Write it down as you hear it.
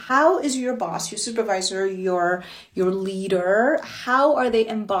How is your boss, your supervisor, your leader, how are they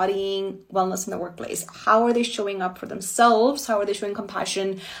embodying wellness in the workplace? How are they showing up for themselves? How are they showing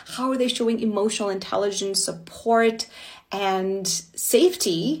compassion? How are they showing emotional intelligence, support, and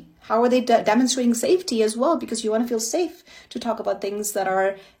safety? How are they demonstrating safety as well? Because you want to feel safe to talk about things that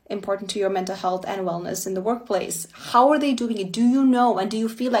are important to your mental health and wellness in the workplace. How are they doing it? Do you know? And do you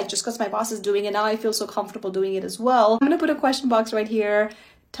feel like just because my boss is doing it now, I feel so comfortable doing it as well? I'm going to put a question box right here.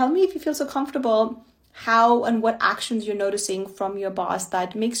 Tell me if you feel so comfortable, how and what actions you're noticing from your boss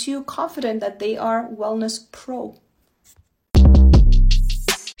that makes you confident that they are wellness pro.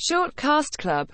 Short Cast Club.